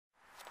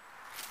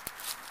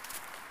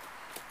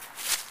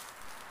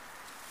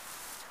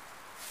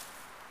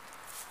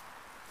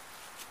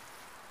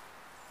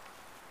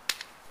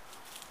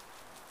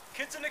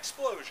Kids and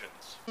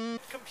Explosions.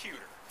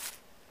 Computer.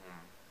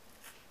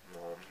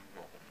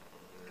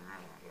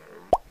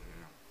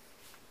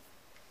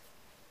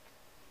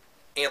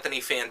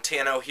 Anthony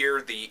Fantano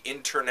here, the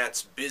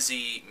internet's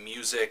busy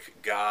music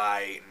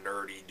guy,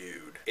 nerdy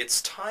dude.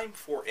 It's time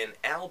for an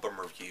album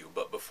review,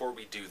 but before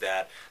we do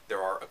that,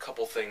 there are a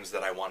couple things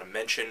that I want to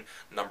mention.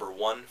 Number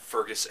one,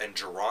 Fergus and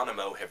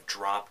Geronimo have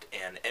dropped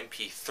an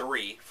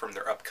MP3 from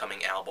their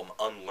upcoming album,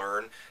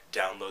 Unlearn.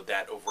 Download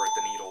that over at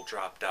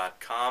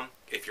theneedledrop.com.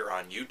 If you're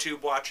on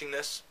YouTube watching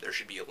this, there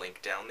should be a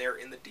link down there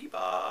in the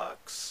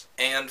D-Box.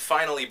 And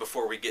finally,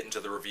 before we get into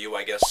the review,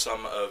 I guess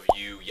some of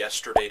you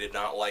yesterday did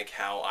not like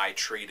how I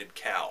treated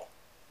Cal.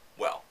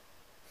 Well,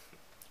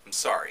 I'm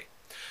sorry.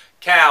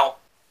 Cal!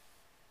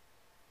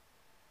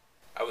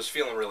 I was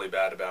feeling really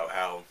bad about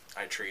how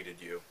I treated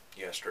you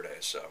yesterday,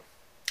 so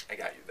I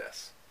got you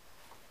this.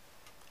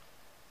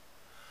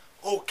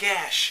 Oh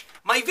gosh,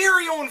 my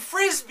very own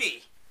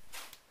Frisbee!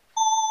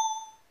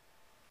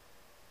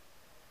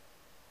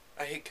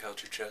 I hate Cal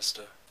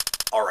Chester.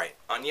 Alright,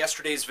 on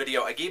yesterday's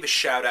video I gave a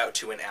shout out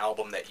to an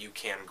album that you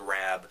can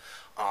grab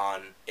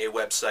on a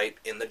website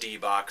in the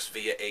D-Box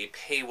via a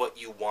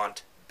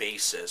pay-what-you-want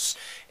basis,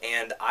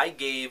 and I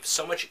gave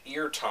so much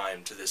ear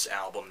time to this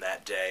album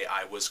that day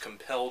I was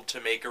compelled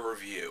to make a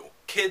review.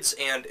 Kids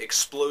and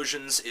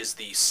Explosions is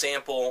the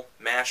sample,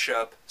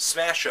 mashup,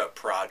 smash-up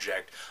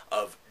project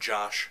of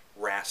Josh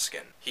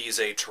Raskin. He's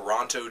a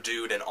Toronto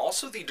dude and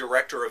also the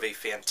director of a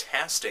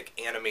fantastic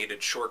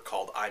animated short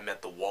called I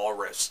Met the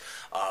Walrus.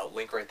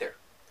 Link right there.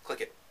 Click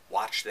it.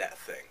 Watch that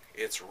thing.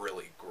 It's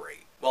really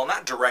great. Well,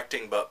 not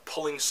directing, but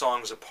pulling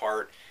songs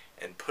apart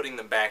and putting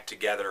them back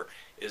together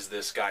is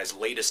this guy's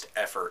latest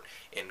effort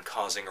in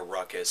causing a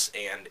ruckus,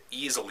 and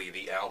easily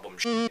the album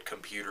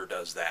Computer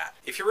does that.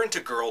 If you're into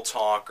Girl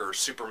Talk or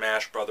Super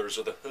Mash Brothers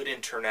or the Hood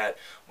Internet,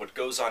 what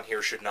goes on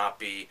here should not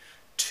be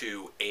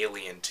too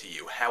alien to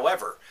you.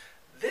 However,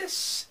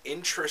 this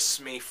interests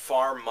me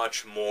far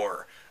much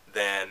more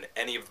than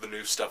any of the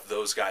new stuff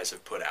those guys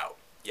have put out.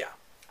 Yeah,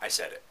 I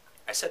said it.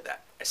 I said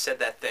that. I said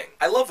that thing.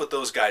 I love what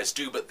those guys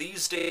do, but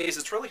these days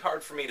it's really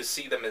hard for me to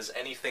see them as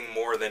anything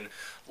more than,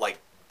 like,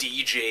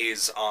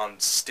 DJs on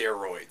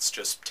steroids.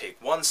 Just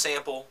take one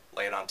sample,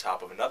 lay it on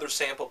top of another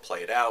sample,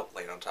 play it out,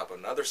 lay it on top of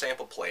another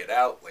sample, play it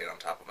out, lay it on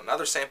top of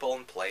another sample,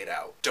 and play it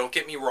out. Don't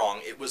get me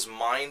wrong, it was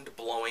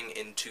mind-blowing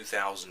in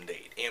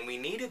 2008, and we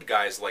needed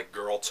guys like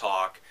Girl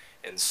Talk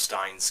and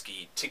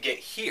Steinsky to get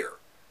here.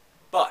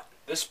 But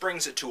this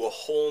brings it to a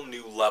whole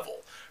new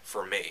level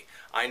for me.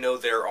 I know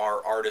there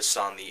are artists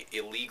on the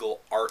illegal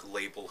art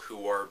label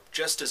who are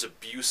just as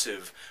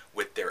abusive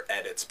with their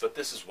edits, but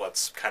this is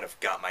what's kind of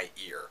got my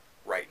ear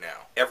right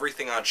now.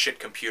 Everything on Shit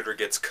Computer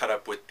gets cut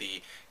up with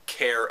the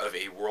care of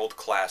a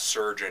world-class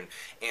surgeon,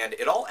 and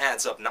it all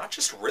adds up not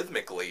just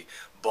rhythmically,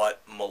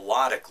 but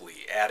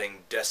melodically, adding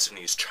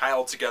Destiny's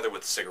Child together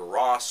with Sigur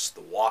Rós,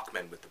 The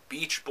Walkmen with the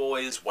Beach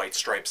Boys, White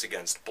Stripes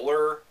against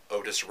Blur,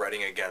 Otis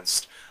Redding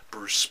against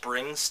Bruce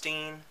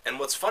Springsteen. And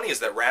what's funny is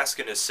that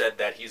Raskin has said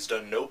that he's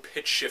done no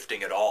pitch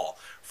shifting at all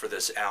for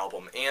this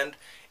album, and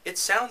it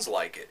sounds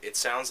like it. It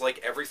sounds like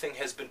everything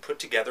has been put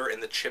together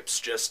and the chips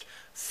just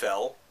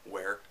fell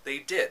where they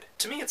did.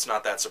 To me, it's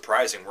not that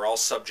surprising. We're all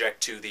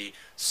subject to the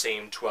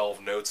same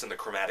 12 notes in the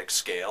chromatic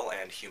scale,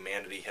 and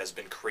humanity has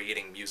been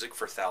creating music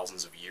for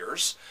thousands of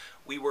years.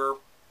 We were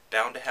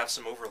bound to have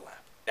some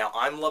overlap. Now,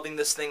 I'm loving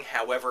this thing,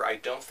 however, I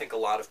don't think a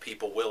lot of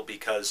people will,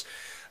 because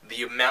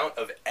the amount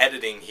of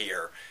editing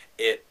here,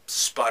 it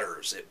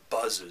sputters, it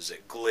buzzes,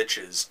 it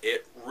glitches,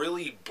 it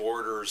really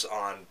borders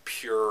on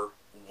pure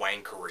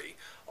wankery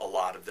a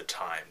lot of the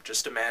time.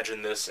 Just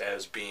imagine this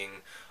as being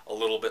a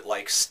little bit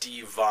like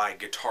Steve Vai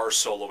guitar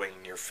soloing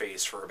in your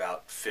face for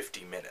about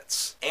 50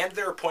 minutes. And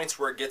there are points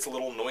where it gets a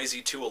little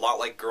noisy too, a lot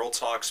like Girl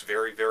Talk's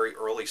very, very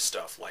early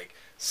stuff, like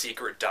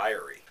Secret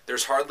Diary.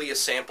 There's hardly a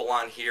sample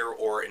on here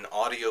or an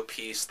audio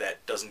piece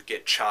that doesn't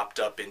get chopped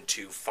up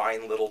into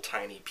fine little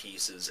tiny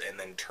pieces and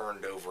then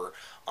turned over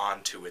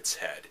onto its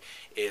head.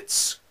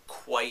 It's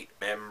quite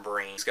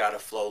membrane. He's got a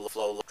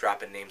flow,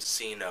 dropping names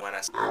Cino,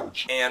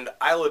 and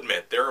I'll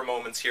admit, there are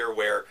moments here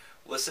where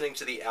listening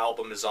to the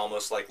album is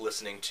almost like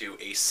listening to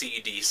a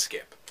CD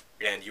skip,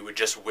 and you would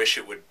just wish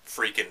it would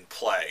freaking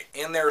play.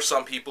 And there are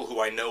some people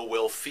who I know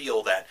will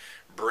feel that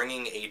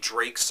bringing a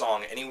Drake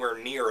song anywhere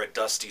near a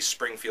Dusty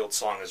Springfield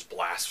song is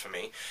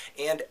blasphemy,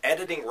 and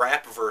editing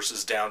rap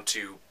verses down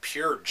to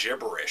pure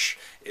gibberish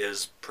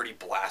is pretty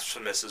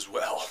blasphemous as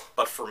well.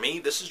 But for me,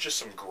 this is just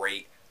some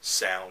great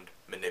sound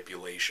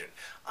manipulation.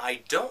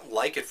 I don't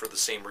like it for the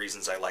same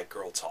reasons I like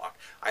Girl Talk.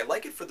 I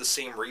like it for the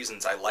same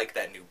reasons I like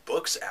that new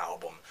Books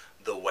album,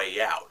 The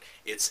Way Out.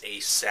 It's a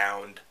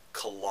sound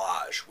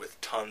collage with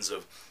tons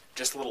of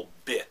just little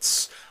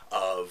bits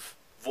of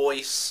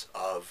voice,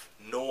 of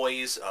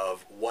noise,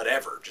 of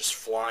whatever, just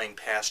flying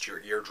past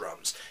your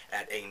eardrums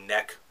at a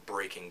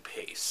neck-breaking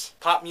pace.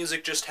 Pop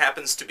music just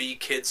happens to be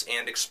Kids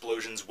and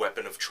Explosions'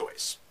 weapon of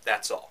choice.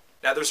 That's all.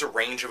 Now there's a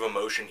range of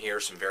emotion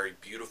here, some very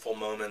beautiful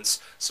moments,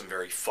 some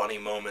very funny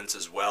moments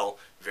as well,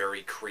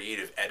 very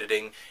creative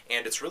editing,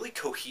 and it's really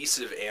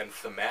cohesive and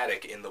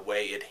thematic in the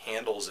way it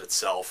handles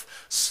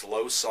itself.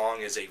 Slow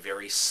Song is a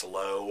very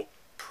slow,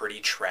 pretty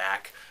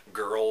track.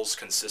 Girls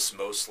consists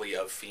mostly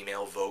of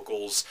female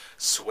vocals.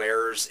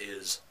 Swears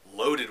is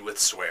loaded with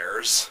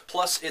swears.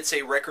 Plus, it's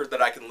a record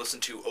that I can listen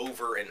to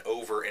over and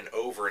over and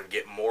over and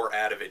get more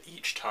out of it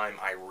each time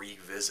I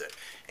revisit,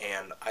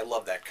 and I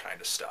love that kind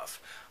of stuff.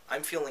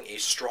 I'm feeling a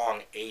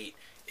strong 8,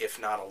 if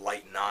not a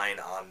light 9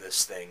 on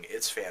this thing.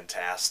 It's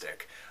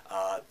fantastic.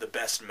 The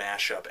best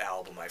mashup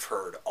album I've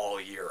heard all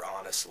year,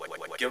 honestly.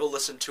 Give a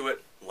listen to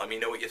it. Let me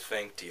know what you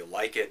think. Do you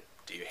like it?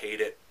 Do you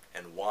hate it?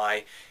 And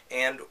why?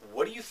 And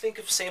what do you think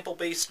of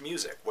sample-based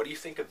music? What do you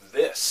think of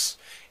this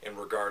in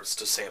regards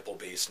to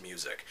sample-based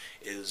music?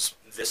 Is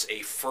this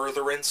a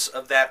furtherance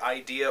of that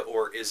idea,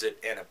 or is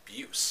it an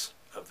abuse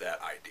of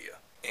that idea?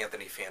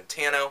 Anthony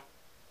Fantano,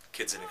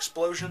 Kids and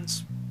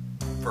Explosions,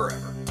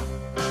 forever.